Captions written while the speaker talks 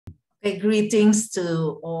Okay, greetings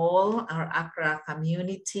to all our AQRA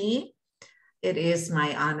community. It is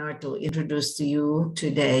my honor to introduce to you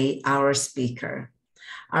today our speaker.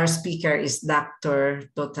 Our speaker is Dr.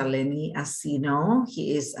 Totaleni Asino.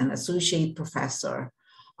 He is an associate professor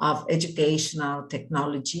of educational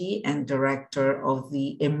technology and director of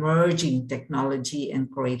the Emerging Technology and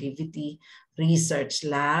Creativity Research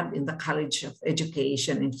Lab in the College of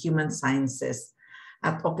Education and Human Sciences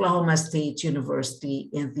at Oklahoma State University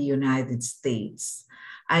in the United States.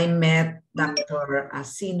 I met Dr.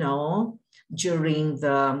 Asino during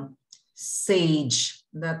the SAGE,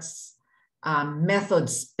 that's method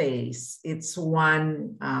space. It's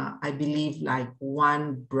one, I believe, like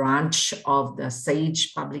one branch of the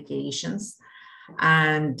SAGE publications.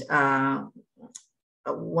 And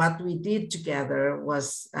what we did together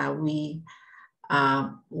was we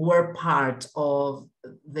were part of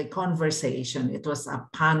the conversation. It was a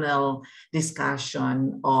panel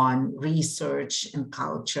discussion on research and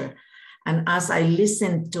culture. And as I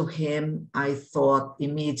listened to him, I thought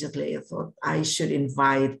immediately, I should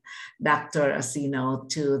invite Dr. Asino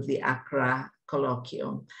to the AQRA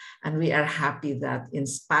Colloquium. And we are happy that in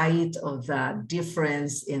spite of the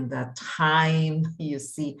difference in the time, you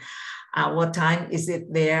see, what time is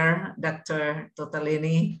it there, Dr.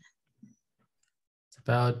 Totaleni?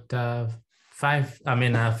 About 4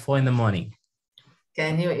 in the morning.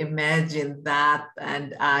 Can you imagine that?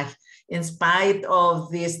 And in spite of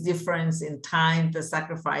this difference in time, the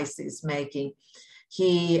sacrifice he's making,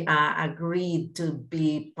 he agreed to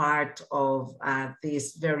be part of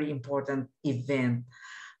this very important event.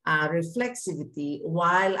 Reflexivity,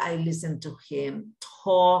 while I listened to him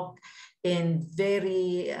talk in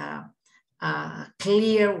very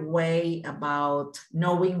clear way about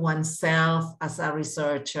knowing oneself as a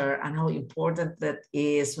researcher and how important that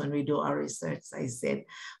is when we do our research, I said,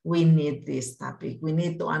 we need this topic. We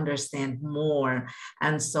need to understand more.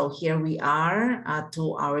 And so here we are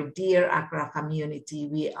to our dear AQRA community.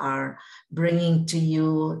 We are bringing to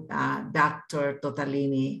you Dr.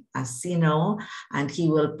 Totaleni Asino, and he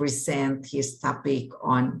will present his topic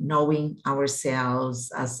on knowing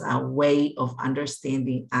ourselves as a way of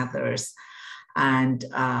understanding others. And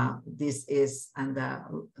this is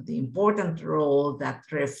the important role that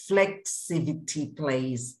reflexivity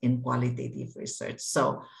plays in qualitative research.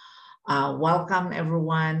 So welcome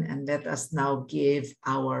everyone, and let us now give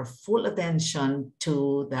our full attention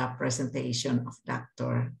to the presentation of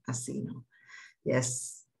Dr. Asino.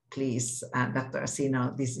 Yes, please, Dr.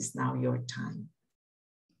 Asino, this is now your time.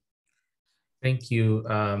 Thank you.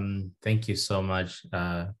 Thank you so much,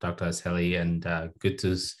 Dr. Aseli, and good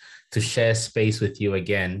to share space with you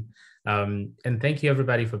again. And thank you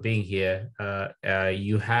everybody for being here. I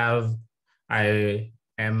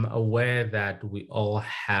am aware that we all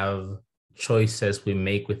have choices we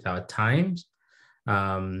make with our times,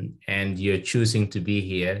 and you're choosing to be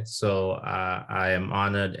here. So I am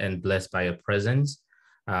honored and blessed by your presence.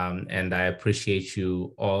 And I appreciate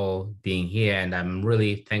you all being here, and I'm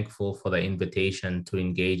really thankful for the invitation to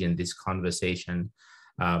engage in this conversation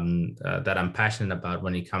that I'm passionate about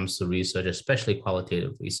when it comes to research, especially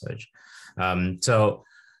qualitative research. So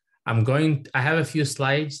I have a few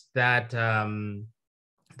slides that I'm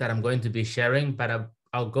going to be sharing, but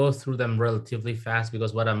I'll go through them relatively fast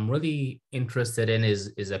because what I'm really interested in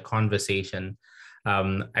is a conversation.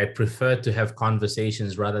 I prefer to have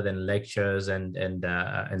conversations rather than lectures and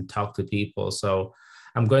talk to people. So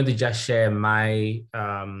I'm going to just share my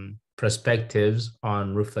perspectives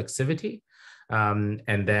on reflexivity,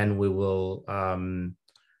 and then we will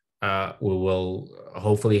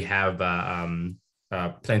hopefully have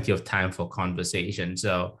plenty of time for conversation.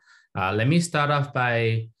 So let me start off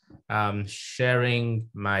by sharing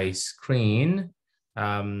my screen.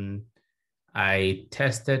 I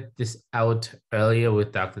tested this out earlier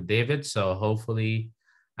with Dr. David, so hopefully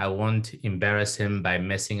I won't embarrass him by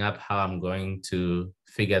messing up how I'm going to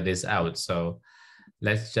figure this out. So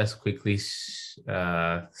let's just quickly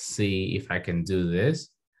see if I can do this.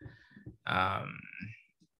 All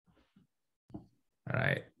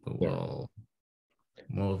right, we'll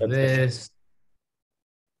move this.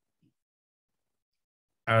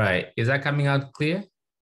 All right, is that coming out clear?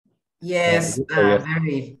 Yes,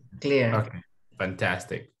 very clear. Okay,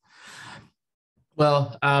 fantastic.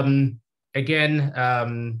 Well, again,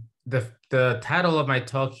 the title of my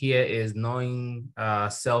talk here is Knowing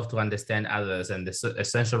Self to Understand Others and the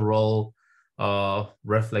Essential Role of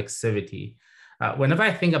Reflexivity. Whenever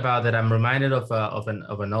I think about that, I'm reminded of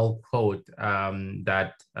an old quote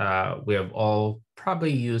that we have all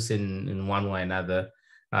probably used in one way or another.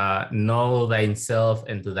 Know thyself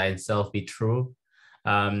and to thyself be true.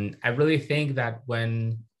 I really think that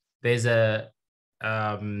when there's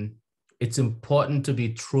it's important to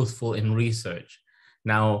be truthful in research.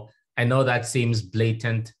 Now, I know that seems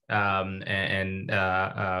blatant, but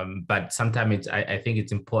sometimes I think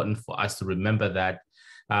it's important for us to remember that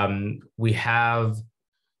we have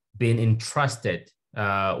been entrusted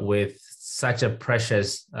with such a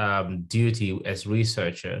precious duty as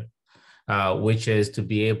researcher, which is to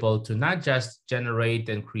be able to not just generate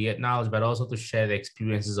and create knowledge, but also to share the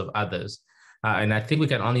experiences of others. And I think we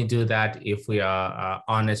can only do that if we are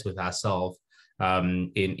honest with ourselves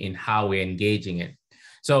in how we're engaging it.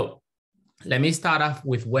 So let me start off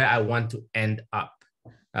with where I want to end up.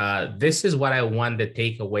 This is what I want the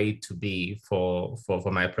takeaway to be for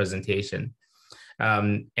my presentation.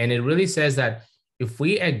 And it really says that if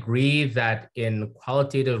we agree that in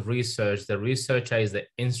qualitative research, the researcher is the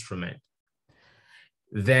instrument,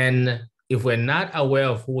 then if we're not aware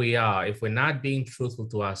of who we are, if we're not being truthful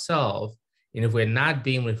to ourselves, and if we're not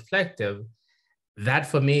being reflective, that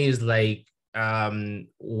for me is like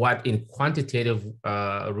what in quantitative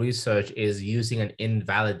research is using an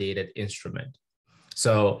invalidated instrument.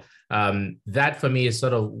 So that for me is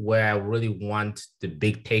sort of where I really want the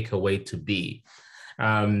big takeaway to be.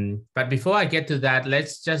 But before I get to that,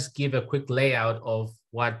 let's just give a quick layout of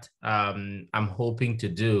what I'm hoping to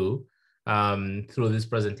do through this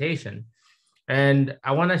presentation. And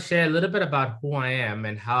I want to share a little bit about who I am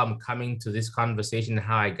and how I'm coming to this conversation and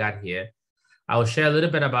how I got here. I'll share a little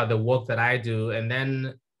bit about the work that I do, and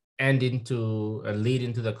then lead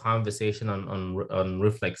into the conversation on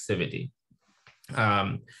reflexivity.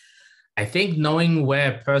 I think knowing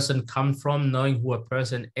where a person comes from, knowing who a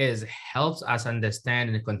person is, helps us understand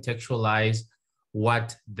and contextualize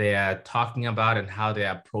what they're talking about and how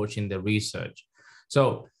they're approaching the research.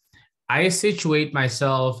 So I situate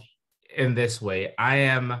myself in this way. I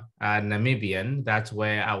am Namibian. That's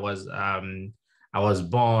where I was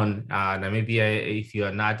born. Namibia, if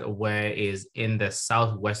you're not aware, is in the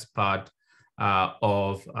southwest part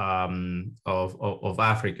of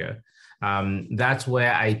Africa. That's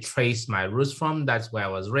where I trace my roots from. That's where I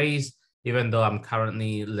was raised, even though I'm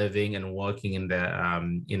currently living and working in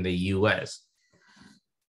the US.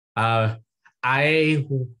 I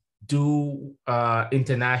do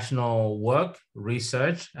international work,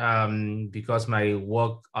 research, because my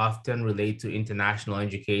work often relates to international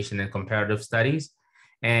education and comparative studies.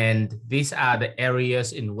 And these are the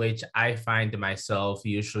areas in which I find myself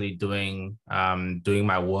usually doing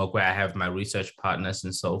my work, where I have my research partners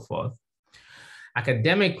and so forth.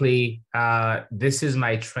 Academically, this is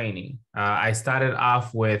my training. I started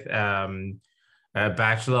off with a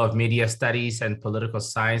Bachelor of Media Studies and Political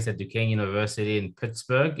Science at Duquesne University in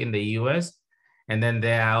Pittsburgh in the US. And then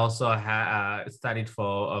there I also studied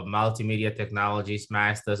for Multimedia Technologies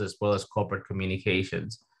Masters as well as Corporate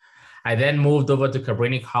Communications. I then moved over to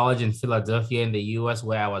Cabrini College in Philadelphia in the US,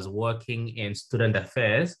 where I was working in student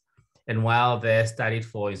affairs. And while there, studied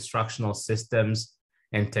for instructional systems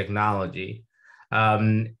and technology.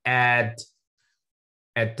 At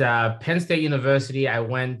Penn State University, I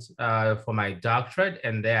went for my doctorate,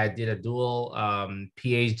 and there I did a dual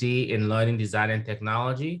PhD in learning design and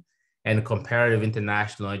technology and comparative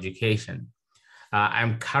international education.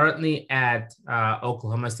 I'm currently at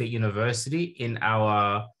Oklahoma State University in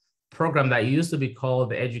our program that used to be called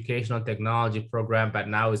the Educational Technology Program, but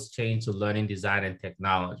now it's changed to Learning Design and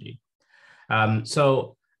Technology.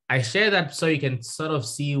 So I share that so you can sort of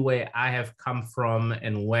see where I have come from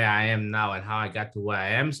and where I am now and how I got to where I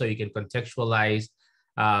am, so you can contextualize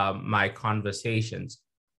my conversations.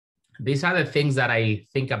 These are the things that I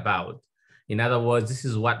think about. In other words, this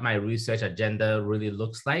is what my research agenda really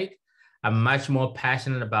looks like. I'm much more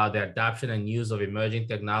passionate about the adoption and use of emerging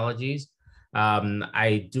technologies.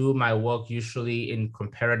 I do my work usually in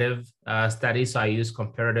comparative studies, so I use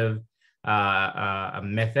comparative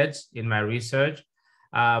methods in my research.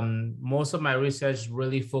 Most of my research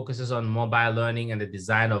really focuses on mobile learning and the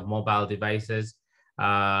design of mobile devices,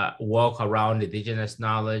 work around indigenous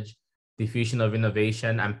knowledge, diffusion of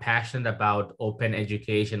innovation. I'm passionate about open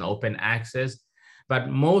education, open access, but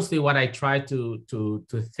mostly what I try to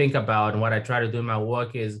think about and what I try to do in my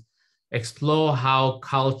work is explore how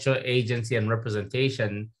culture, agency, and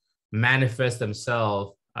representation manifest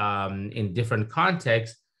themselves in different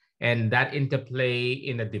contexts, and that interplay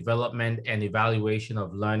in the development and evaluation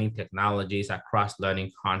of learning technologies across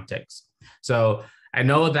learning contexts. So I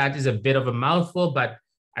know that is a bit of a mouthful, but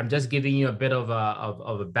I'm just giving you a bit of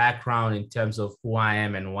a background in terms of who I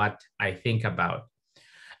am and what I think about.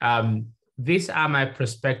 These are my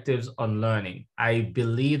perspectives on learning. I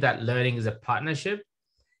believe that learning is a partnership.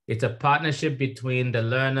 It's a partnership between the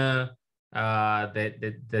learner,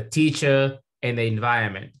 the teacher, and the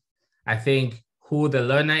environment. I think who the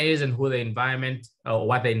learner is and who the environment or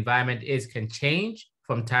what the environment is can change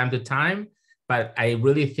from time to time. But I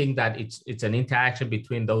really think that it's an interaction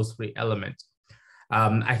between those three elements.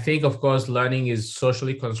 I think, of course, learning is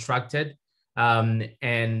socially constructed, and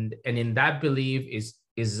in that belief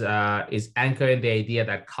is anchored in the idea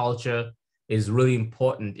that culture is really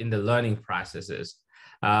important in the learning processes.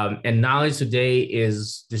 And knowledge today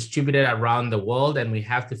is distributed around the world, and we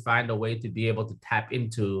have to find a way to be able to tap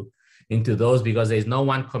into those, because there's no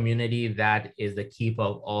one community that is the keeper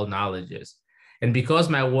of all knowledges. And because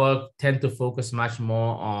my work tend to focus much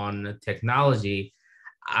more on technology,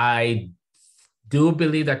 I do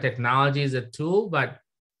believe that technology is a tool, but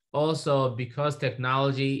also because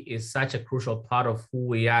technology is such a crucial part of who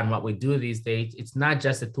we are and what we do these days, it's not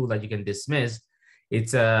just a tool that you can dismiss.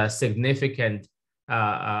 It's a significant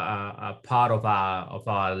part of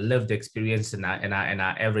our lived experience in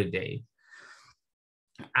our everyday.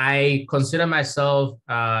 I consider myself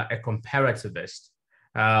a comparativist,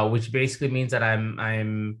 which basically means that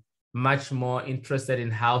I'm much more interested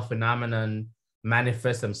in how phenomenon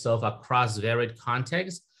manifest themselves across varied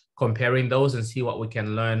contexts, comparing those and see what we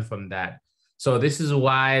can learn from that. So this is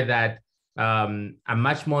why that I'm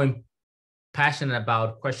much more passionate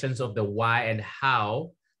about questions of the why and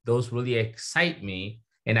how. Those really excite me.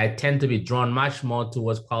 And I tend to be drawn much more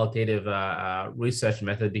towards qualitative research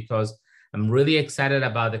method, because I'm really excited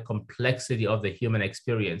about the complexity of the human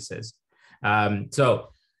experiences. So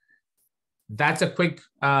that's a quick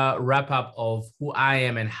wrap up of who I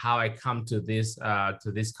am and how I come to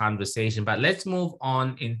this conversation. But let's move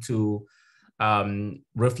on into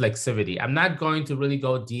reflexivity. I'm not going to really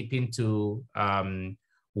go deep into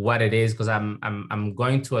what it is, because I'm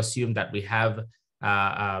going to assume that we have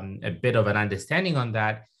a bit of an understanding on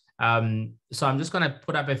that. So I'm just going to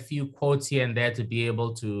put up a few quotes here and there to be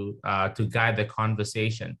able to guide the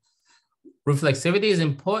conversation. Reflexivity is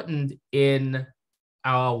important in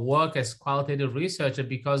our work as qualitative researcher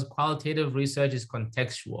because qualitative research is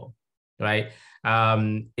contextual, right?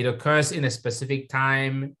 It occurs in a specific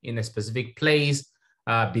time, in a specific place,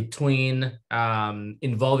 between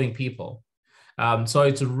involving people. So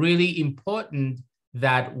it's really important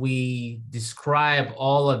that we describe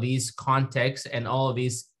all of these contexts and all of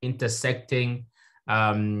these intersecting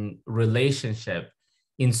relationship.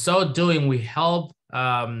 In so doing, we help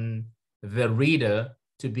the reader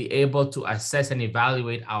to be able to assess and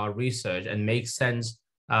evaluate our research and make sense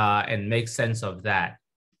of that,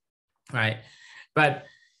 right? But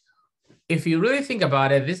if you really think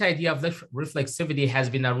about it, this idea of reflexivity has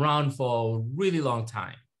been around for a really long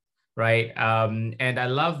time, right? And I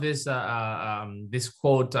love this this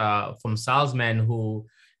quote from Salzman, who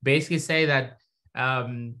basically say that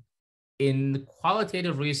in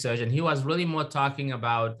qualitative research, and he was really more talking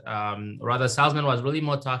about, rather Salzman was really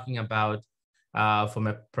more talking about from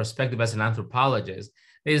a perspective as an anthropologist,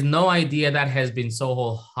 there's no idea that has been so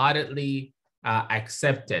wholeheartedly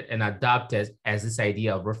accepted and adopted as this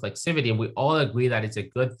idea of reflexivity. And we all agree that it's a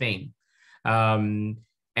good thing.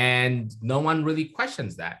 And no one really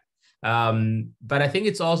questions that. But I think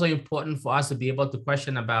it's also important for us to be able to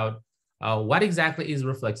question about what exactly is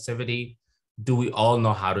reflexivity? Do we all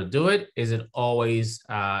know how to do it? Is it always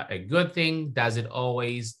a good thing? Does it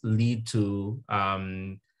always lead to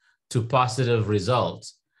positive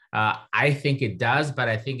results? I think it does, but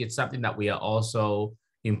I think it's something that we are also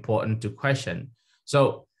important to question.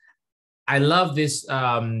 So I love this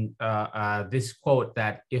this quote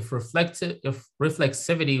that if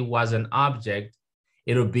reflexivity was an object,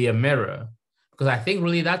 it would be a mirror. Because I think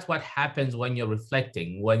really that's what happens when you're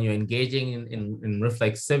reflecting, when you're engaging in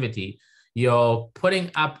reflexivity. You're putting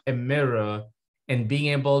up a mirror and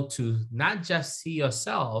being able to not just see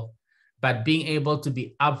yourself, but being able to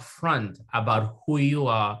be upfront about who you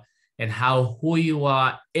are and how who you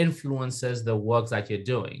are influences the work that you're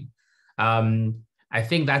doing. I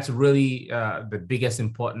think that's really the biggest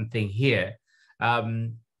important thing here.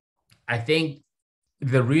 I think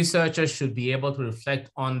the researchers should be able to reflect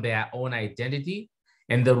on their own identity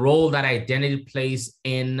and the role that identity plays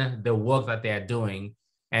in the work that they are doing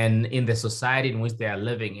and in the society in which they are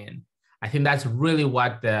living in. I think that's really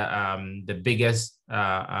what the biggest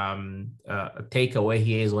takeaway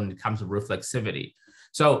here is when it comes to reflexivity.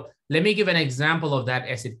 So let me give an example of that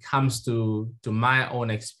as it comes to my own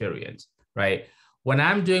experience, right? When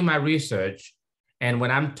I'm doing my research and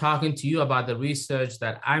when I'm talking to you about the research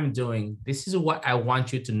that I'm doing, this is what I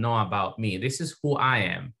want you to know about me. This is who I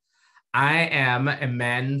am. I am a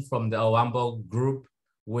man from the Ovambo group,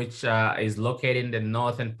 which is located in the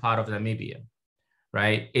northern part of Namibia,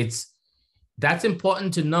 right? That's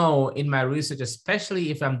important to know in my research,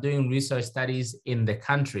 especially if I'm doing research studies in the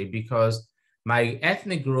country, because my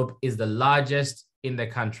ethnic group is the largest in the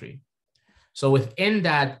country. So within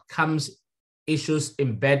that comes issues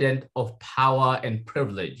embedded of power and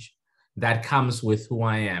privilege that comes with who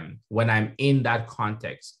I am when I'm in that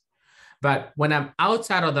context. But when I'm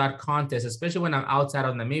outside of that context, especially when I'm outside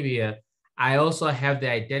of Namibia, I also have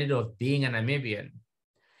the identity of being a Namibian.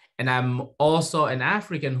 And I'm also an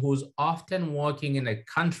African who's often working in a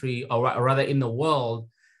country, or rather in the world,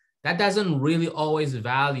 that doesn't really always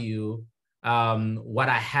value what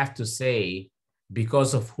I have to say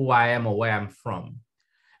because of who I am or where I'm from.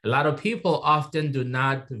 A lot of people often do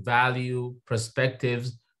not value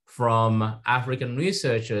perspectives from African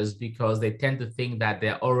researchers because they tend to think that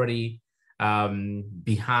they're already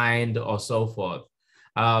behind or so forth.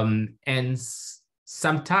 And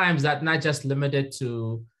sometimes that's not just limited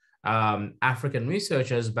to African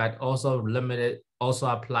researchers, but also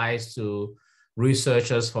applies to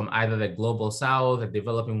researchers from either the global south, the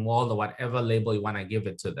developing world, or whatever label you want to give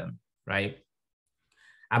it to them, right?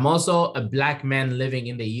 I'm also a Black man living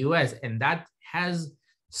in the US, and that has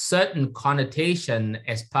certain connotation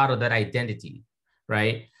as part of that identity,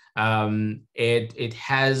 right? It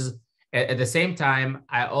has, at the same time,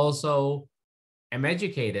 I also am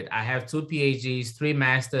educated. I have 2 PhDs, 3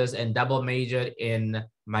 masters, and double majored in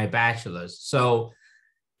my bachelor's. So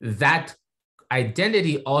that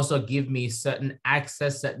identity also gives me certain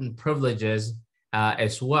access, certain privileges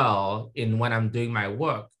as well in when I'm doing my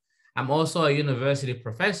work. I'm also a university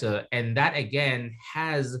professor, and that again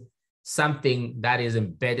has something that is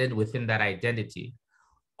embedded within that identity.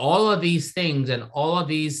 All of these things and all of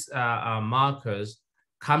these markers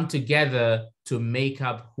come together to make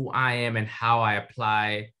up who I am and how I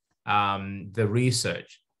apply the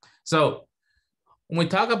research. So when we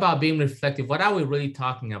talk about being reflective, what are we really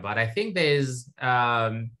talking about? I think there's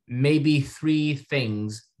maybe 3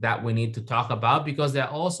 things that we need to talk about, because they're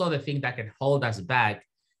also the things that can hold us back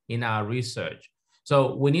in our research.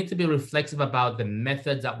 So we need to be reflexive about the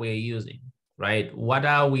methods that we're using, right? What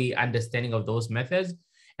are we understanding of those methods?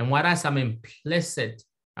 And what are some implicit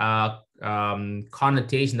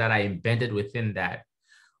connotation that are embedded within that?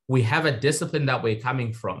 We have a discipline that we're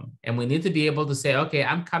coming from, and we need to be able to say, okay,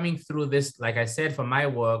 I'm coming through this, like I said, for my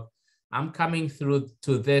work, I'm coming through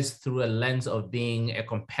to this through a lens of being a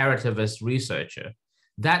comparativist researcher.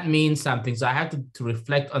 That means something. So I have to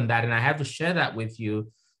reflect on that, and I have to share that with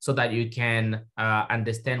you so that you can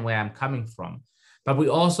understand where I'm coming from. But we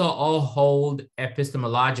also all hold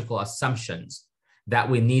epistemological assumptions that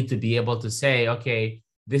we need to be able to say, okay,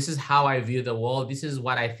 this is how I view the world. This is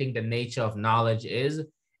what I think the nature of knowledge is.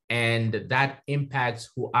 And that impacts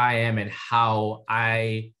who I am and how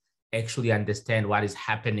I actually understand what is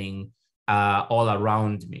happening all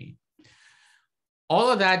around me. All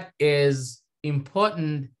of that is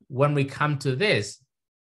important when we come to this.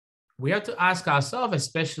 We have to ask ourselves,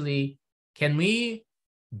 especially, can we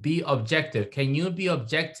be objective? Can you be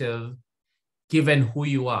objective given who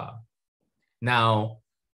you are? Now,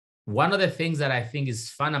 one of the things that I think is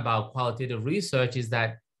fun about qualitative research is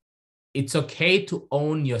that it's okay to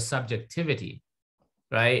own your subjectivity,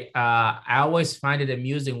 right? I always find it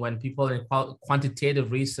amusing when people in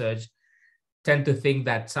quantitative research tend to think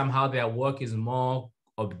that somehow their work is more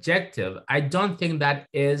objective. I don't think that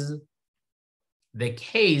is the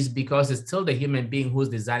case, because it's still the human being who's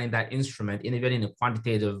designing that instrument, even in a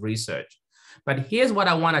quantitative research. But here's what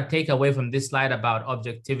I want to take away from this slide about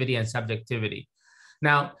objectivity and subjectivity.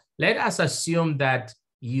 Now, let us assume that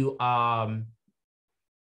you are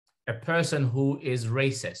a person who is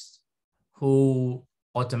racist, who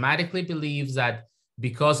automatically believes that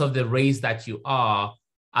because of the race that you are,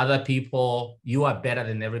 other people, you are better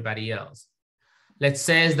than everybody else. Let's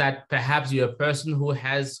say that perhaps you're a person who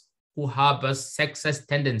harbors sexist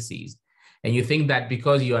tendencies, and you think that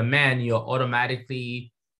because you're a man, you're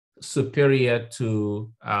automatically superior to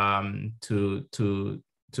a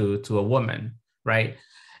woman, right?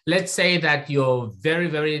 Let's say that you're very,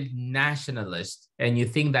 very nationalist, and you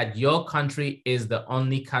think that your country is the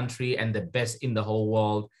only country and the best in the whole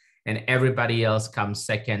world, and everybody else comes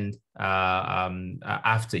second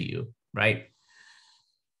after you, right?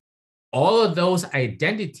 All of those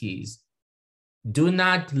identities do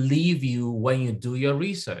not leave you when you do your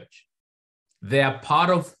research. They are part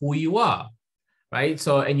of who you are, right?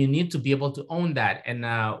 So, and you need to be able to own that. And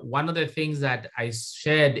one of the things that I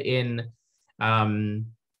shared in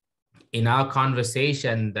our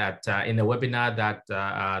conversation, that in the webinar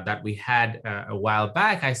that we had a while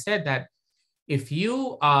back, I said that if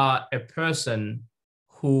you are a person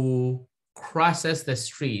who crosses the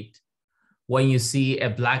street when you see a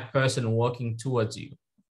Black person walking towards you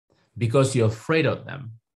because you're afraid of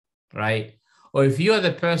them, right? Or if you're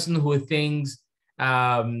the person who thinks,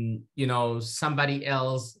 somebody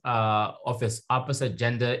else of his opposite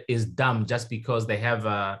gender is dumb just because they have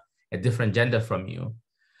a different gender from you,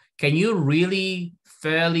 can you really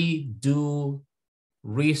fairly do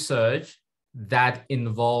research that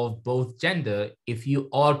involve both gender if you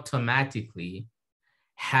automatically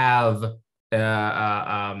have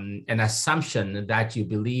an assumption that you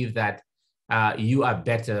believe that you are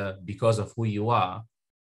better because of who you are,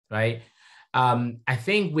 right? I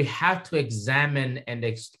think we have to examine and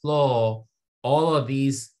explore all of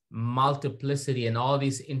these multiplicity and all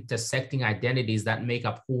these intersecting identities that make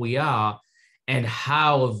up who we are and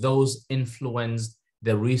how those influence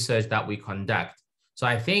the research that we conduct. So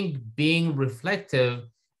I think being reflective,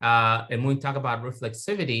 and when we talk about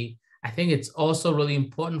reflexivity, I think it's also really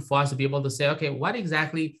important for us to be able to say, okay,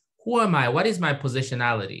 who am I? What is my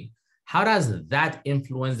positionality? How does that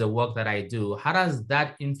influence the work that I do? How does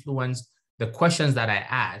that influence the questions that I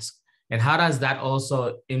ask? And how does that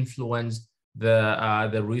also influence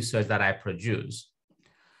the research that I produce?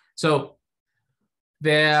 So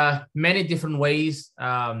there are many different ways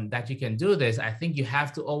that you can do this. I think you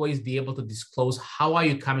have to always be able to disclose, how are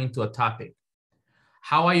you coming to a topic?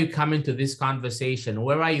 How are you coming to this conversation?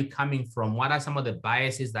 Where are you coming from? What are some of the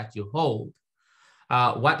biases that you hold?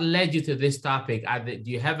 What led you to this topic? Do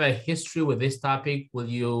you have a history with this topic? Will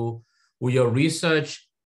your research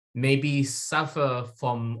maybe suffer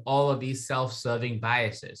from all of these self-serving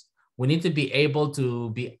biases? We need to be able to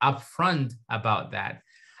be upfront about that.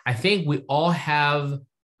 I think we all have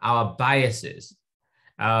our biases,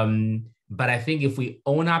 but I think if we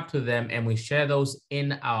own up to them and we share those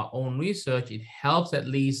in our own research, it helps at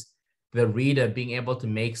least the reader being able to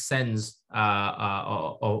make sense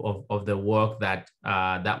of the work that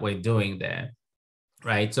we're doing there,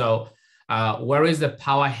 right? So where is the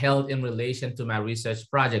power held in relation to my research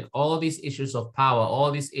project? All these issues of power, all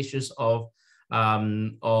these issues of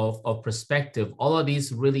perspective, all of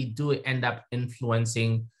these really do end up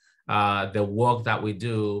influencing the work that we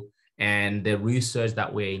do and the research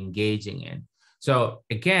that we're engaging in. So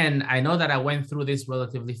again, I know that I went through this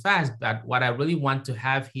relatively fast, but what I really want to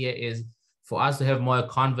have here is for us to have more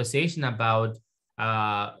conversation about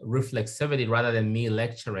reflexivity rather than me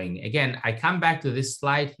lecturing. Again, I come back to this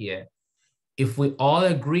slide here. If we all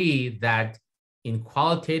agree that in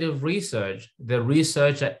qualitative research, the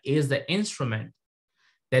researcher is the instrument,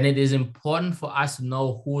 then it is important for us to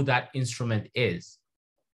know who that instrument is,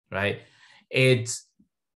 right? It's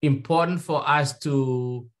important for us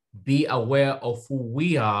to be aware of who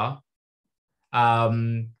we are,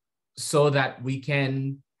 so that we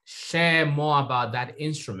can share more about that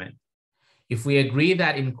instrument. If we agree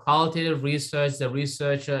that in qualitative research, the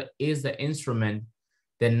researcher is the instrument,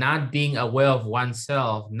 then not being aware of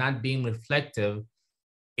oneself, not being reflective,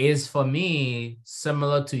 is for me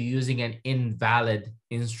similar to using an invalid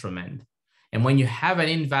instrument. And when you have an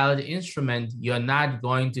invalid instrument, you're not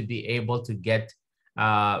going to be able to get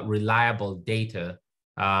reliable data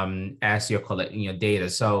as you're collecting your data.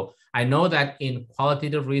 So I know that in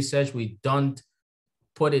qualitative research, we don't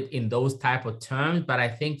put it in those type of terms, but I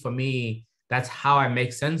think for me, that's how I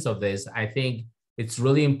make sense of this. I think it's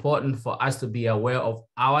really important for us to be aware of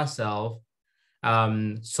ourselves,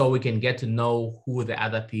 so we can get to know who the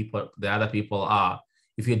other people are.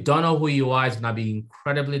 If you don't know who you are, it's going to be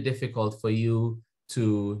incredibly difficult for you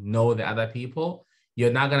to know the other people.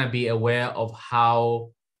 You're not going to be aware of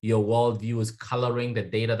how your worldview is coloring the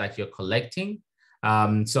data that you're collecting.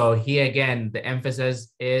 So here again, the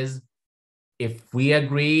emphasis is, if we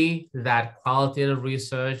agree that qualitative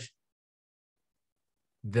research,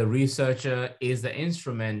 the researcher is the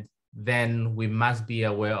instrument, then we must be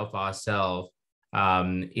aware of ourselves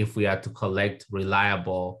if we are to collect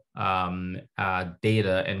reliable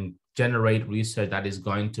data and generate research that is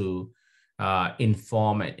going to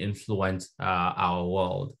inform and influence our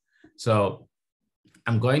world. So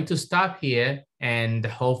I'm going to stop here, and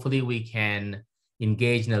hopefully we can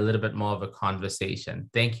engage in a little bit more of a conversation.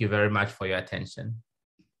 Thank you very much for your attention.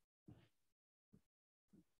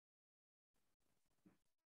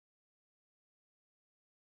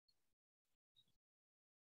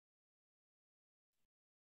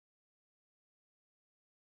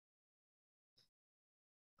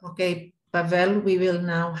 Okay, Pavel, we will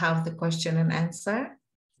now have the question and answer.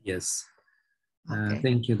 Yes. Okay.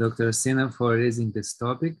 Thank you, Dr. Asino, for raising this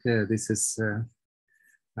topic. This is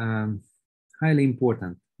highly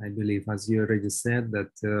important, I believe, as you already said,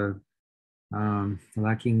 that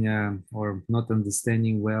lacking or not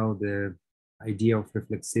understanding well the idea of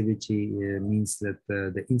reflexivity means that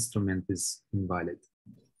the instrument is invalid.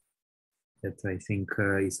 That I think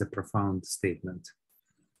is a profound statement.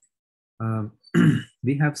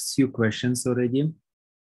 We have few questions already.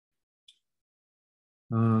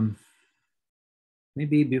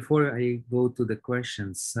 Maybe before I go to the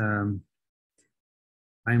questions,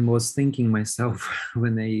 I was thinking myself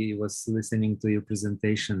when I was listening to your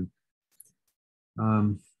presentation,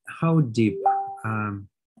 how deep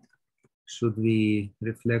should we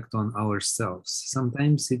reflect on ourselves?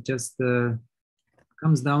 Sometimes it just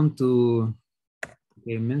comes down to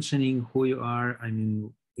mentioning who you are. I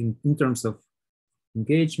mean, in terms of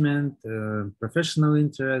engagement, professional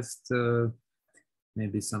interest,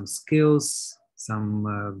 maybe some skills,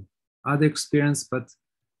 some other experience, but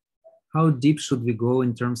how deep should we go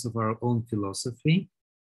in terms of our own philosophy,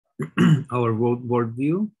 our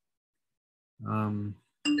worldview?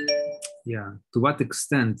 Yeah, to what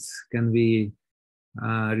extent can we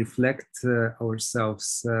reflect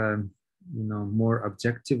ourselves, more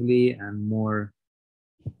objectively and more,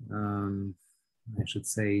 I should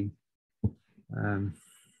say,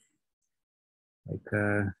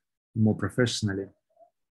 more professionally?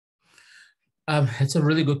 It's a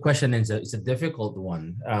really good question. It's a difficult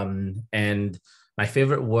one. And my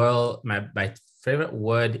favorite word, my favorite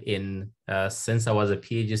word in since I was a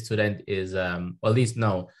PhD student is, or at least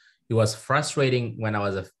no, it was frustrating when I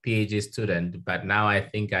was a PhD student, but now I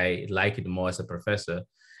think I like it more as a professor.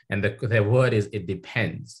 And the word is, it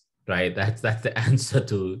depends, right? That's the answer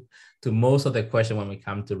to most of the question when we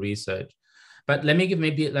come to research. But let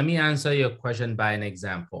me answer your question by an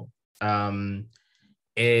example.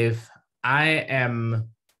 If I am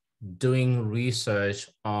doing research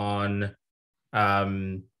on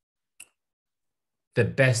the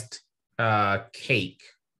best cake,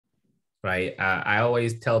 right? I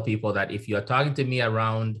always tell people that if you're talking to me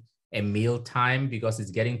around a meal time, because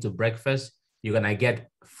it's getting to breakfast, you're gonna get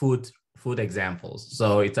food examples.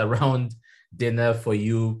 So it's around dinner for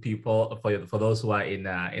you people, for those who are in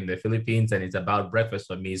the Philippines, and it's about breakfast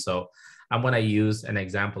for me. So I'm gonna use an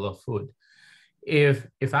example of food. If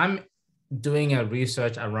I'm doing a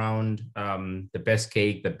research around the best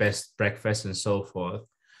cake, the best breakfast, and so forth,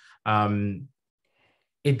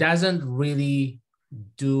 it doesn't really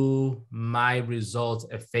do my results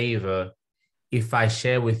a favor if I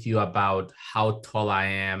share with you about how tall I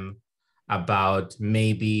am, about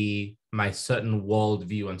maybe my certain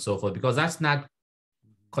worldview and so forth, because that's not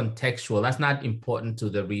contextual, that's not important to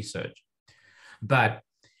the research. But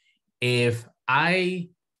if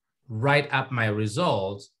I write up my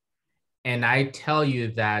results and I tell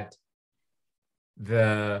you that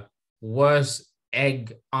the worst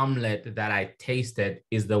egg omelet that I tasted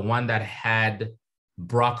is the one that had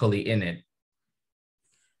broccoli in it,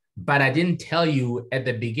 but I didn't tell you at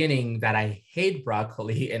the beginning that I hate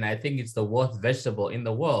broccoli and I think it's the worst vegetable in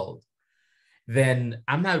the world, then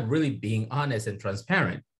I'm not really being honest and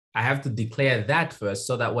transparent. I have to declare that first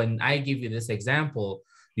so that when I give you this example,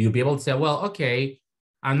 you'll be able to say, well, okay,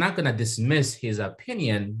 I'm not going to dismiss his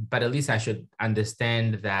opinion, but at least I should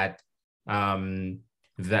understand that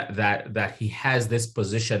that he has this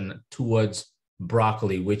position towards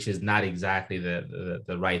broccoli, which is not exactly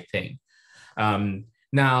the right thing.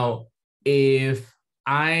 Now, if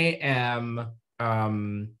I am,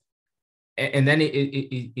 and then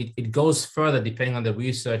it goes further depending on the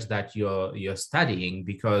research that you're studying,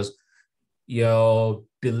 because your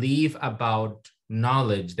belief about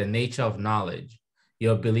knowledge, the nature of knowledge,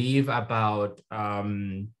 your belief about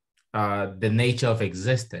the nature of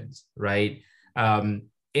existence, right,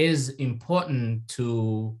 is important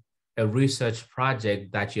to a research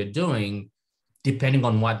project that you're doing, depending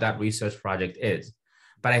on what that research project is.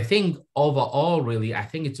 But I think overall, really, I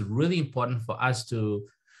think it's really important for us to,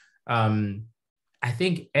 I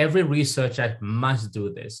think every researcher must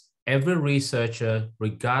do this. Every researcher,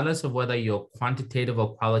 regardless of whether you're a quantitative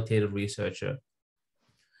or qualitative researcher,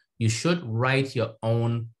 you should write your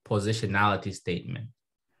own positionality statement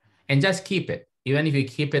and just keep it. Even if you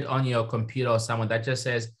keep it on your computer or someone that just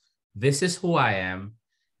says, this is who I am,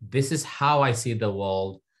 this is how I see the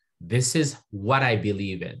world, this is what I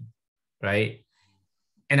believe in, right?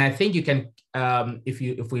 And I think you can,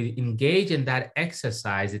 if we engage in that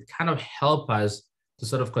exercise, it kind of help us to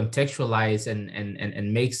sort of contextualize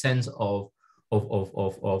and make sense of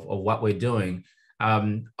what we're doing.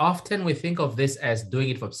 Often we think of this as doing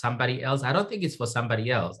it for somebody else. I don't think it's for somebody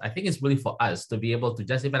else. I think it's really for us to be able to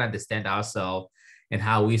just even understand ourselves and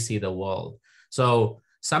how we see the world. So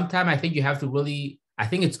sometimes I think you have to really, I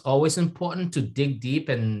think it's always important to dig deep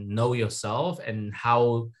and know yourself and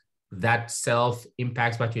how that self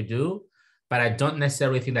impacts what you do. but I don't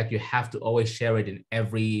necessarily think that you have to always share it in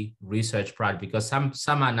every research project, because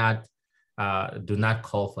some are not, do not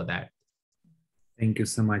call for that. Thank you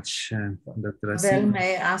so much, Dr. Well, Asino.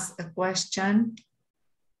 may I ask a question?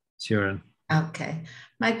 Sure. Okay.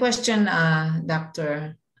 My question,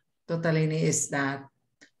 Dr. Totalini, is that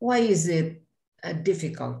why is it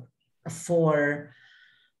difficult for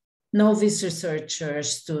novice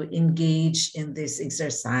researchers to engage in this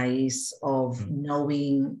exercise of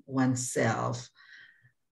knowing oneself,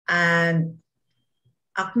 and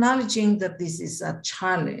acknowledging that this is a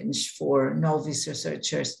challenge for novice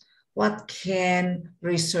researchers? What can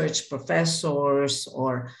research professors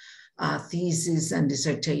or thesis and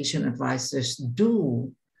dissertation advisors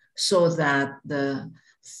do so that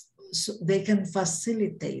they can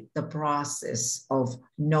facilitate the process of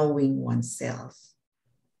knowing oneself?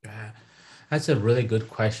 That's a really good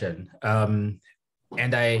question. And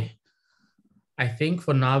I think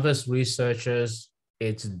for novice researchers,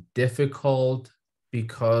 it's difficult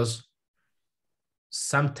because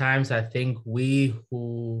sometimes I think we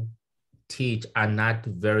who teach are not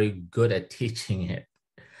very good at teaching it.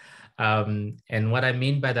 And what I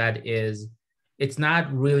mean by that is it's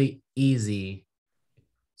not really easy.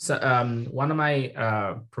 So one of my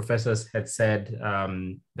professors had said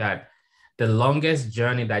that the longest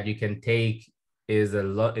journey that you can take is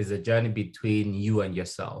a journey between you and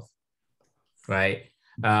yourself, right?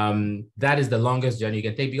 That is the longest journey you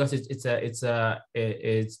can take, because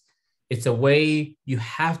it's a way you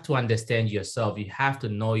have to understand yourself. You have to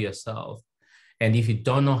know yourself. And if you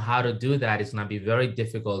don't know how to do that, it's going to be very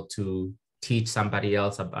difficult to teach somebody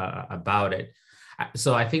else about it.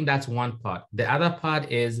 So I think that's one part. The other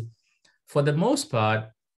part is, for the most part,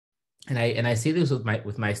 and I see this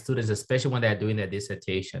with my students, especially when they're doing their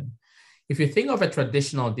dissertation. If you think of a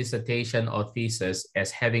traditional dissertation or thesis as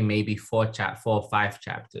having maybe 4 or 5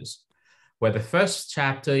 chapters, where the first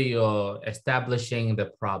chapter you're establishing the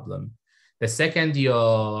problem, the second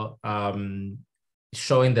you're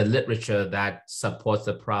showing the literature that supports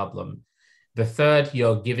the problem, the third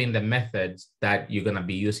you're giving the methods that you're going to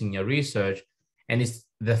be using in your research, and it's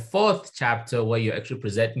the 4th chapter where you're actually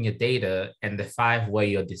presenting your data, and the 5 where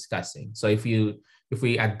you're discussing. So if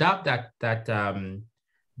we adopt that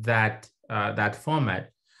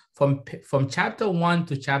format, from chapter 1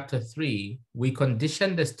 to chapter 3, we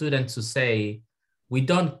condition the students to say, we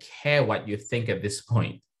don't care what you think at this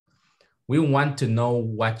point. We want to know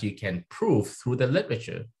what you can prove through the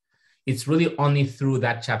literature. It's really only through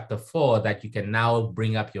that chapter 4 that you can now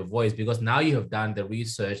bring up your voice, because now you have done the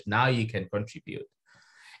research, now you can contribute.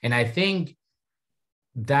 And I think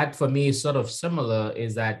that for me is sort of similar,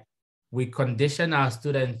 is that we condition our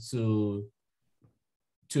students to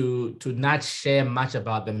not share much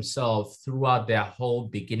about themselves throughout their whole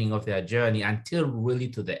beginning of their journey until really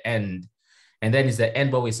to the end. And then it's the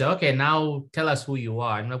end where we say, okay, now tell us who you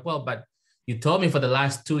are. I'm like, well, but you told me for the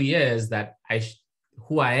last 2 years that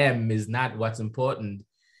who I am is not what's important.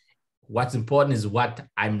 What's important is what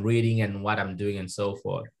I'm reading and what I'm doing and so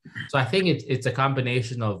forth. So I think it's a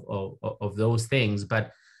combination of those things,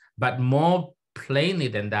 but more plainly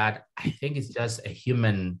than that, I think it's just a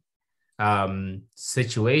human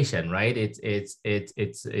situation, right? It's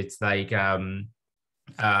like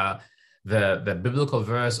the biblical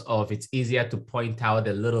verse of, it's easier to point out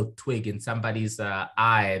a little twig in somebody's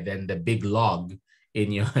eye than the big log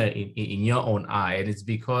in your own eye. And it's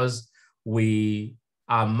because we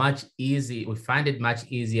find it much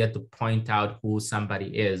easier to point out who somebody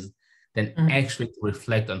is than actually to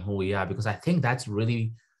reflect on who we are, because I think that's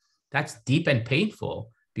deep and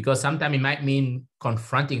painful, because sometimes it might mean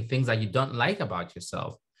confronting things that you don't like about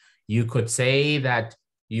yourself. You could say that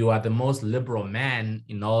you are the most liberal man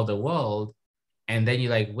in all the world, and then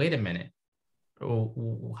you're like, wait a minute,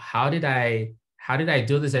 how did I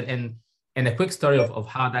do this? And a quick story of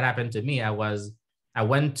how that happened to me. I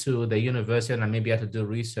went to the university and I maybe had to do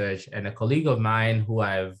research, and a colleague of mine who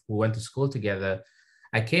went to school together,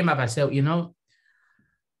 I came up, I said,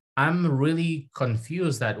 I'm really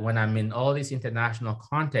confused that when I'm in all these international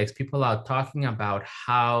contexts, people are talking about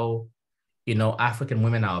how, African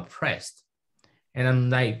women are oppressed. And I'm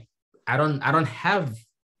like, I don't have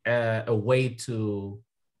a way to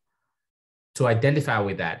identify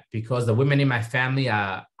with that, because the women in my family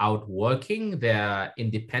are out working, they're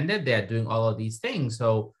independent, they're doing all of these things.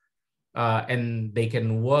 So, and they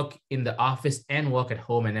can work in the office and work at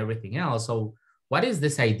home and everything else. So what is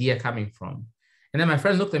this idea coming from? And then my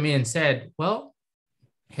friend looked at me and said, well,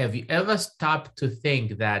 have you ever stopped to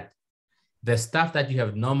think that the stuff that you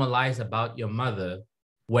have normalized about your mother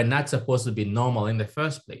were not supposed to be normal in the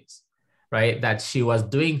first place, right? That she was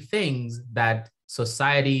doing things that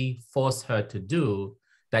society forced her to do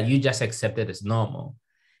that you just accepted as normal?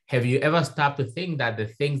 Have you ever stopped to think that the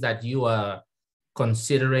things that you are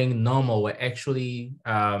considering normal were actually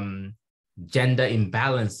gender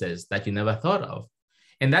imbalances that you never thought of?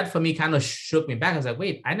 And that for me kind of shook me back. I was like,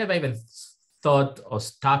 wait, I never even thought of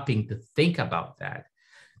stopping to think about that.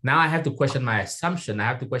 Now I have to question my assumption. I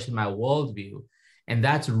have to question my worldview. And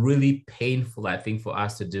that's really painful, I think, for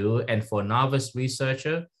us to do. And for a novice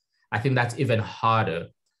researcher, I think that's even harder.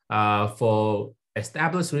 For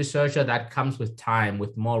established researcher, that comes with time,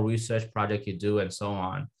 with more research project you do and so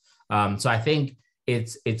on. So I think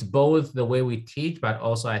it's both the way we teach, but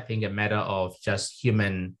also I think a matter of just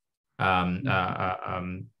human,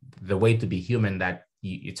 the way to be human, that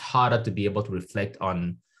it's harder to be able to reflect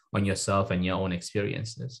on yourself and your own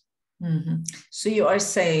experiences. Mm-hmm. So you are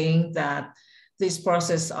saying that this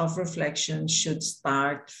process of reflection should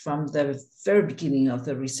start from the very beginning of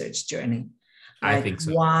the research journey. Like, I think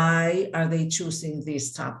so. Why are they choosing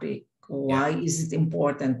this topic? Why is it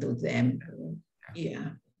important to them? Yeah.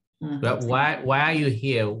 Mm-hmm. But why are you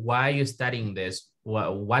here? Why are you studying this?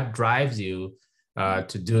 What drives you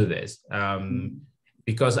to do this?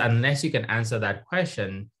 Because unless you can answer that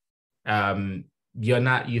question,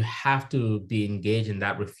 you have to be engaged in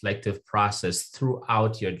that reflective process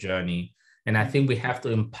throughout your journey. And I think we have to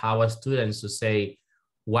empower students to say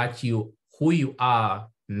who you are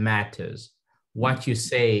matters. What you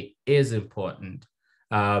say is important.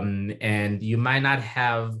 And you might not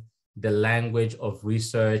have the language of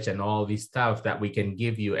research and all this stuff that we can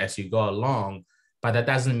give you as you go along, but that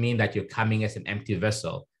doesn't mean that you're coming as an empty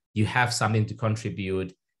vessel. You have something to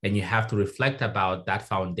contribute, and you have to reflect about that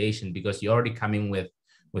foundation because you're already coming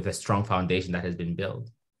with a strong foundation that has been built.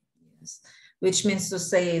 Yes. Which means to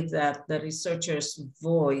say that the researcher's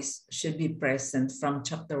voice should be present from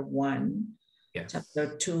chapter 1, yes,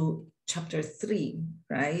 chapter 2, chapter 3,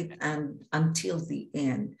 right? And until the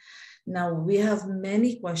end. Now we have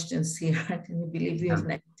many questions here. Can you believe we have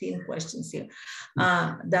 19 questions here?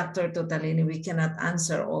 Dr. Totalini, we cannot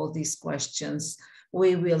answer all these questions.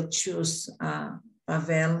 We will choose,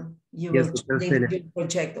 Pavel, you will leave your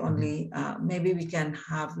project only. Maybe we can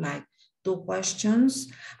have like 2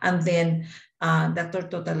 questions. And then Dr.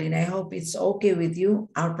 Totalini, I hope it's okay with you.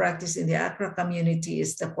 Our practice in the AQRA community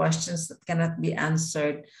is the questions that cannot be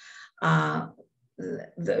answered.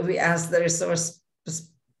 We ask the resource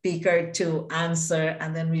speaker to answer,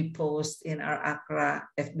 and then we post in our AQRA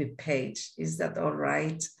FB page. Is that all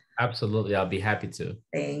right? Absolutely, I'll be happy to.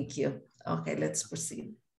 Thank you. Okay, let's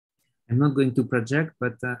proceed. I'm not going to project,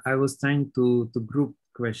 but I was trying to group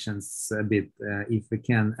questions a bit, if we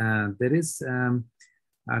can. There is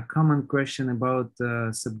a common question about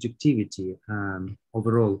subjectivity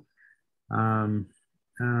overall.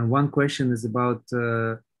 One question is about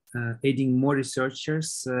adding more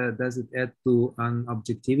researchers. Does it add to an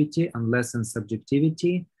objectivity and lessen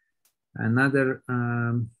subjectivity? Another,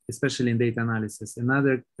 especially in data analysis,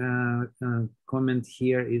 another comment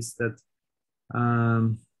here is that,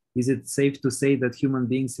 is it safe to say that human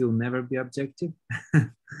beings will never be objective?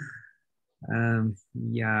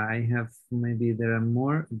 Yeah, I have, maybe there are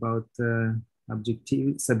more about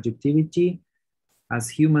subjectivity. As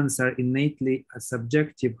humans are innately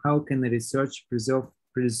subjective, how can a research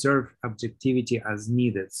preserve objectivity as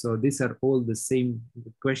needed? So these are all the same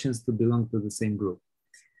questions to belong to the same group.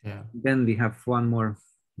 Yeah. Then we have one more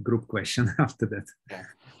group question after that. Yeah.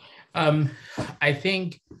 I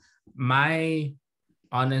think my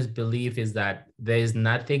honest belief is that there is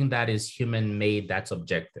nothing that is human made that's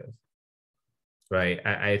objective, right?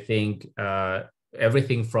 I think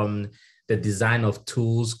everything from the design of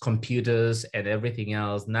tools, computers, and everything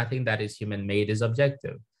else, nothing that is human made is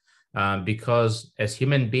objective. Because as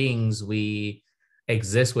human beings, we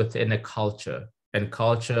exist within a culture, and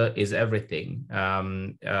culture is everything.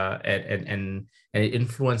 And it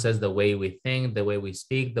influences the way we think, the way we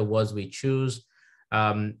speak, the words we choose.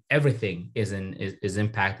 Everything is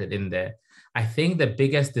impacted in there. I think the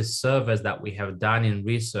biggest disservice that we have done in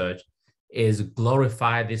research is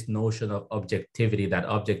glorify this notion of objectivity, that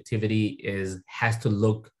objectivity has to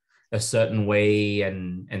look a certain way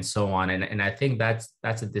and so on. And I think that's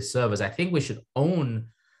a disservice. I think we should own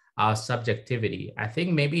our subjectivity. I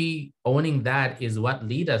think maybe owning that is what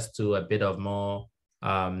leads us to a bit of more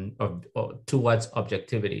towards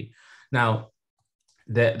objectivity. Now,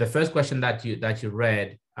 the first question that you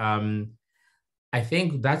read, I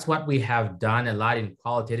think that's what we have done a lot in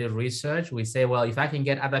qualitative research. We say, well, if I can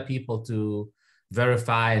get other people to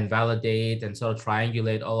verify and validate and sort of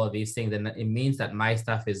triangulate all of these things, then it means that my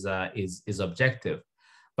stuff is objective.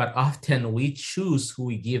 But often we choose who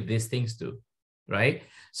we give these things to, right?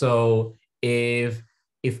 So If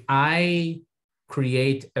I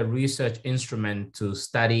create a research instrument to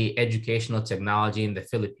study educational technology in the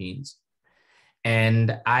Philippines,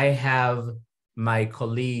 and I have my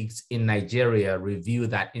colleagues in Nigeria review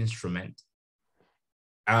that instrument,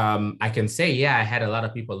 I can say, yeah, I had a lot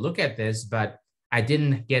of people look at this, but I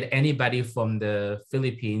didn't get anybody from the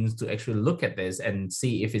Philippines to actually look at this and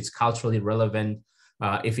see if it's culturally relevant,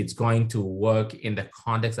 if it's going to work in the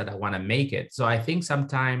context that I want to make it. So I think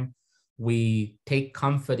sometimes we take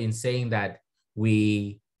comfort in saying that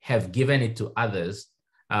we have given it to others,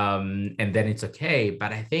 and then it's okay.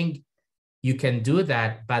 But I think you can do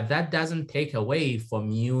that, but that doesn't take away from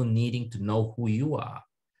you needing to know who you are,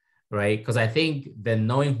 right? Because I think that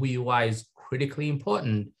knowing who you are is critically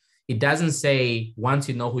important. It doesn't say once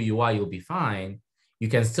you know who you are, you'll be fine. You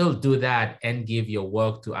can still do that and give your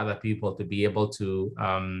work to other people to be able to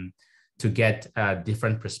get a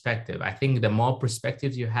different perspective. I think the more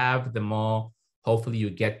perspectives you have, the more hopefully you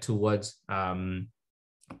get towards some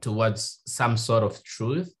sort of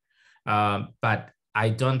truth. But I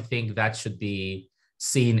don't think that should be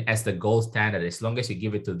seen as the gold standard. As long as you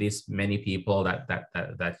give it to this many people,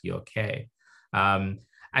 that you're okay. I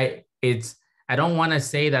don't want to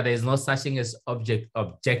say that there's no such thing as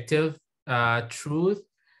objective truth,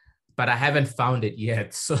 but I haven't found it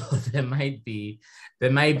yet. So there might be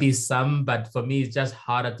some, but for me, it's just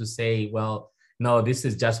harder to say, well, no, this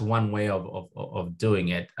is just one way of doing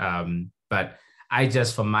it. But I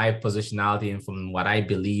just, from my positionality and from what I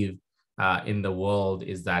believe in the world,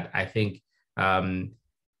 is that I think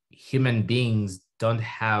human beings don't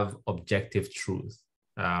have objective truth.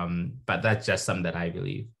 But that's just something that I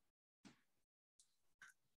believe.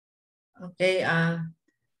 Okay,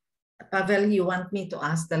 Pavel, you want me to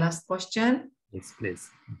ask the last question? Yes,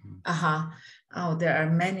 please. Oh, there are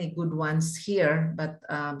many good ones here, but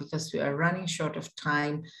because we are running short of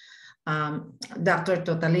time, Dr.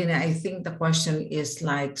 Totalina, I think the question is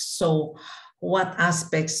like, so what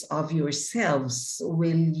aspects of yourselves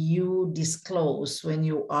will you disclose when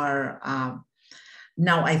you are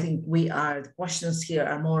now? I think the questions here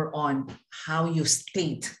are more on how you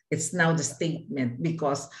state. It's now the statement,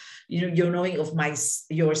 because you're knowing of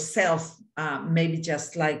yourself, maybe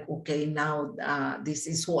just like, okay, now this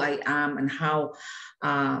is who I am, and how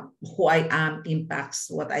who I am impacts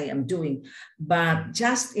what I am doing. But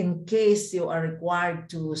just in case you are required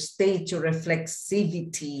to state your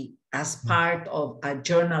reflexivity as part of a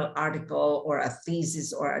journal article or a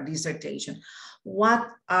thesis or a dissertation, what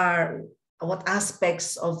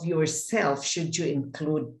aspects of yourself should you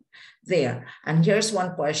include there? And here's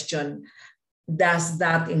one question: does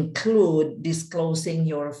that include disclosing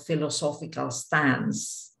your philosophical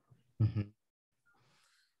stance?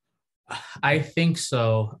 I think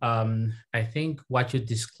so. I think what you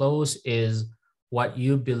disclose is what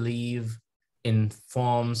you believe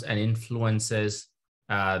informs and influences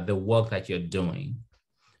the work that you're doing.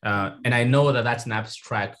 And I know that that's an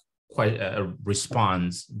abstract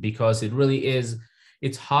response, because it really is,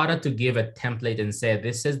 it's harder to give a template and say,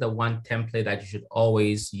 this is the one template that you should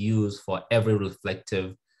always use for every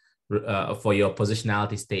reflective, for your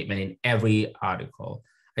positionality statement in every article.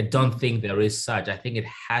 I don't think there is such. I think it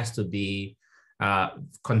has to be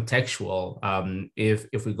contextual.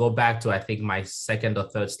 If we go back to, I think, my second or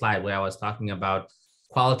third slide, where I was talking about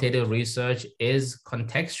qualitative research is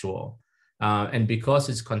contextual. And because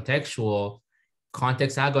it's contextual,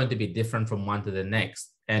 contexts are going to be different from one to the next.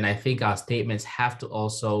 And I think our statements have to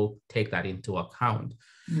also take that into account.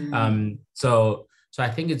 So I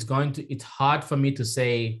think it's hard for me to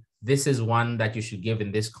say, this is one that you should give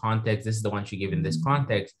in this context, this is the one you should give in this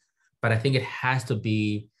context. But I think it has to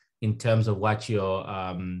be in terms of what you're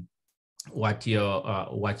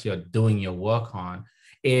doing your work on.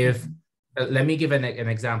 Let me give an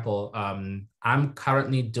example. I'm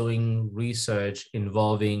currently doing research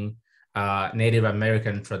involving Native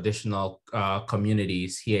American traditional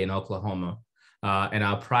communities here in Oklahoma. And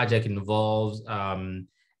our project involves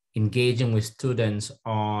engaging with students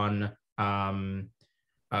on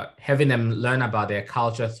having them learn about their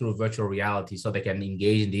culture through virtual reality, so they can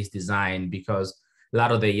engage in this design, because a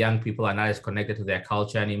lot of the young people are not as connected to their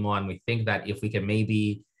culture anymore. And we think that if we can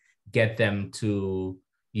maybe get them to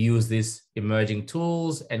use these emerging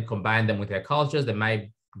tools and combine them with their cultures, they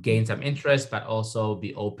might gain some interest, but also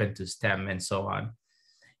be open to STEM and so on.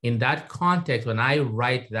 In that context, when I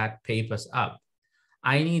write that papers up,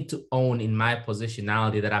 I need to own in my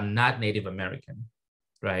positionality that I'm not Native American,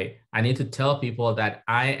 right? I need to tell people that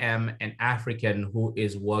I am an African who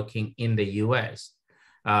is working in the US.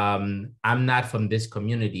 I'm not from this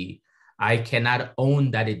community. I cannot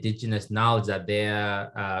own that indigenous knowledge that they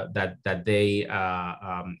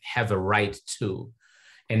have a right to.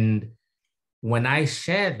 And when I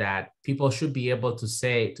share that, people should be able to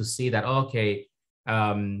see that, okay,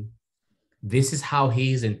 this is how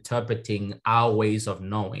he's interpreting our ways of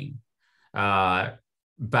knowing.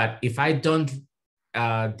 But if I don't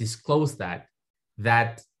disclose that,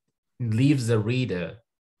 that leaves the reader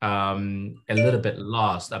a little bit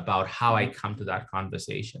lost about how I come to that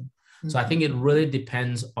conversation. So I think it really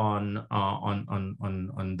depends on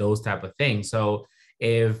those type of things. So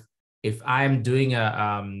if I'm doing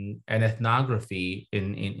an ethnography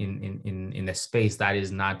in a space that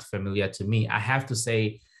is not familiar to me, I have to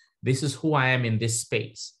say, this is who I am in this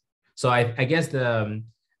space. So I guess the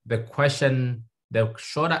question, the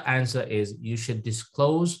shorter answer is you should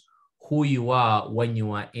disclose who you are when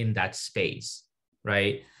you are in that space,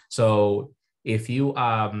 right? So if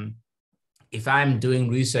I'm doing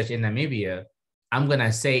research in Namibia, I'm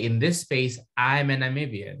gonna say in this space, I'm a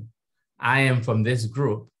Namibian. I am from this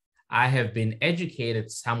group. I have been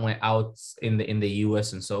educated somewhere out in the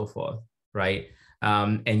US and so forth, right?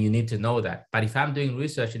 And you need to know that. But if I'm doing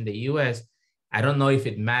research in the US, I don't know if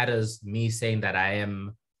it matters me saying that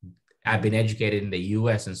I've been educated in the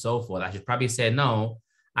US and so forth. I should probably say, no,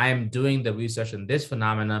 I am doing the research on this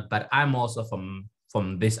phenomena, but I'm also from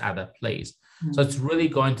this other place. Mm-hmm. So it's really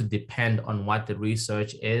going to depend on what the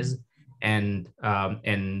research is. But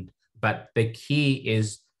the key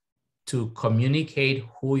is to communicate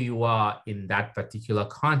who you are in that particular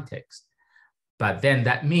context. But then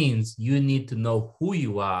that means you need to know who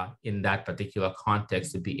you are in that particular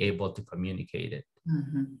context to be able to communicate it.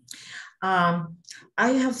 Mm-hmm.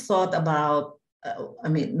 I have thought about,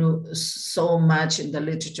 so much in the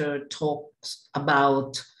literature talks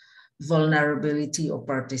about vulnerability of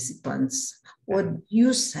participants. Would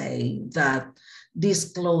you say that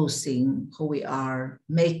disclosing who we are,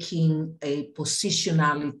 making a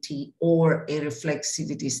positionality or a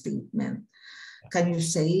reflexivity statement, can you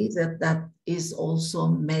say that that is also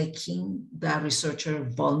making the researcher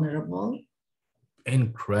vulnerable?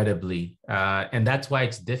 Incredibly. And that's why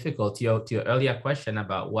it's difficult. To your earlier question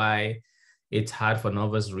about why it's hard for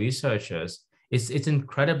novice researchers, it's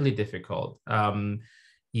incredibly difficult.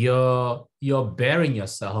 You're bearing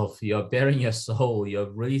yourself, you're bearing your soul,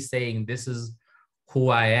 you're really saying, this is who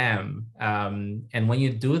I am. And when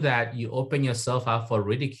you do that, you open yourself up for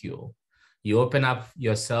ridicule. You open up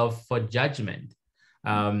yourself for judgment.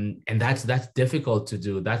 And that's difficult to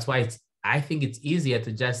do. That's why I think it's easier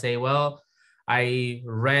to just say, well, I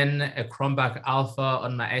ran a Chromebook Alpha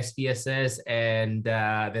on my SPSS and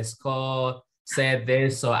the score said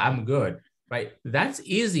this, so I'm good, right? That's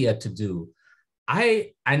easier to do.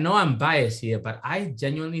 I know I'm biased here, but I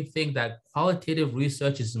genuinely think that qualitative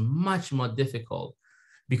research is much more difficult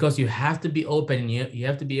because you have to be open. You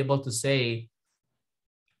have to be able to say,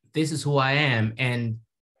 this is who I am. And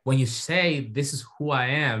when you say, this is who I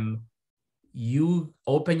am, you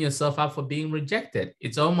open yourself up for being rejected.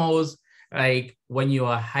 It's almost like when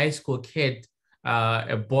you're a high school kid,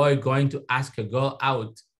 a boy going to ask a girl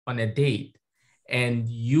out on a date, and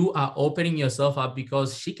you are opening yourself up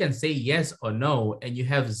because she can say yes or no, and you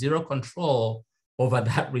have zero control over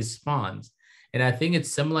that response. And I think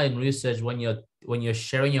it's similar in research when you're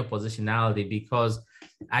sharing your positionality, because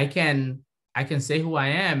I can say who I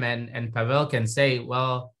am, and Pavel can say,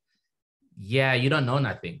 well, yeah, you don't know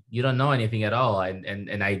nothing. You don't know anything at all.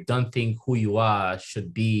 And I don't think who you are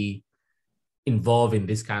should be involved in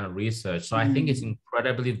this kind of research. So I think it's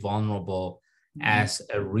incredibly vulnerable as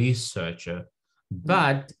a researcher.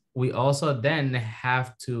 But we also then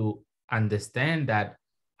have to understand that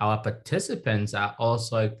our participants are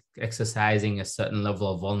also exercising a certain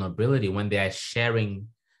level of vulnerability when they are sharing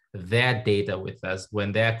their data with us,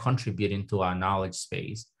 when they're contributing to our knowledge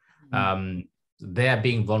space. They're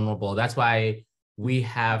being vulnerable. That's why we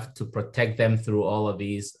have to protect them through all of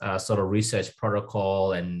these sort of research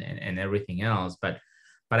protocol and everything else. But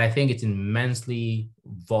I think it's immensely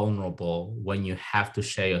vulnerable when you have to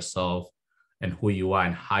share yourself and who you are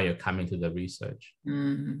and how you're coming to the research.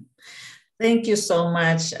 Thank you so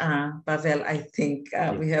much, Pavel. I think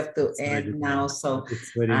we have to end now. So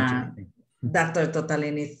it's very interesting. Dr.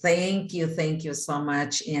 Totalini, thank you so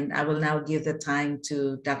much. And I will now give the time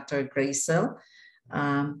to Dr. Graysel.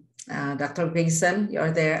 Dr. Graysel,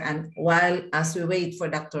 you're there. And as we wait for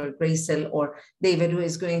Dr. Graysel or David, who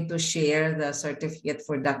is going to share the certificate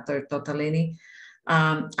for Dr. Totalini,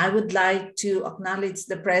 I would like to acknowledge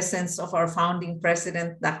the presence of our founding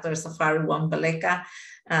president, Dr. Safari Wambaleka.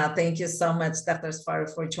 Thank you so much, Dr. Safari,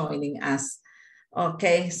 for joining us.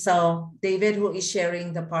 Okay, so David, who is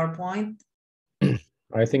sharing the PowerPoint?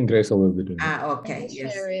 I think Grace will be doing it. Ah, I okay, will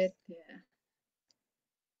yes. share it. Yeah.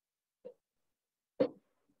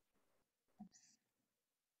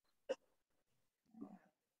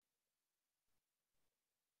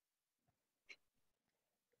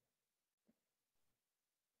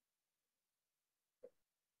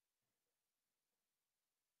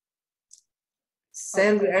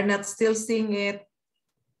 Sel, we are not still seeing it.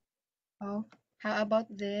 Oh, how about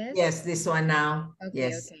this? Yes, this one now. Okay,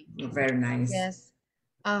 Yes, okay. very nice. Yes.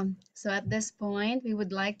 So at this point, we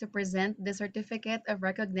would like to present the certificate of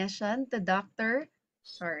recognition to Dr.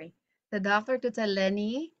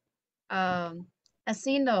 Tutaleni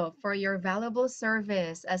Asino for your valuable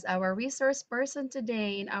service as our resource person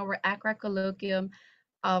today in our AQRA Colloquium,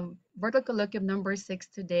 Virtual Colloquium number 6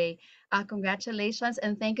 today. Congratulations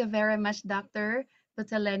and thank you very much, Dr.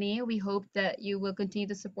 Tutaleni. We hope that you will continue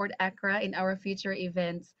to support AQRA in our future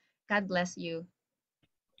events. God bless you.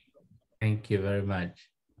 Thank you very much.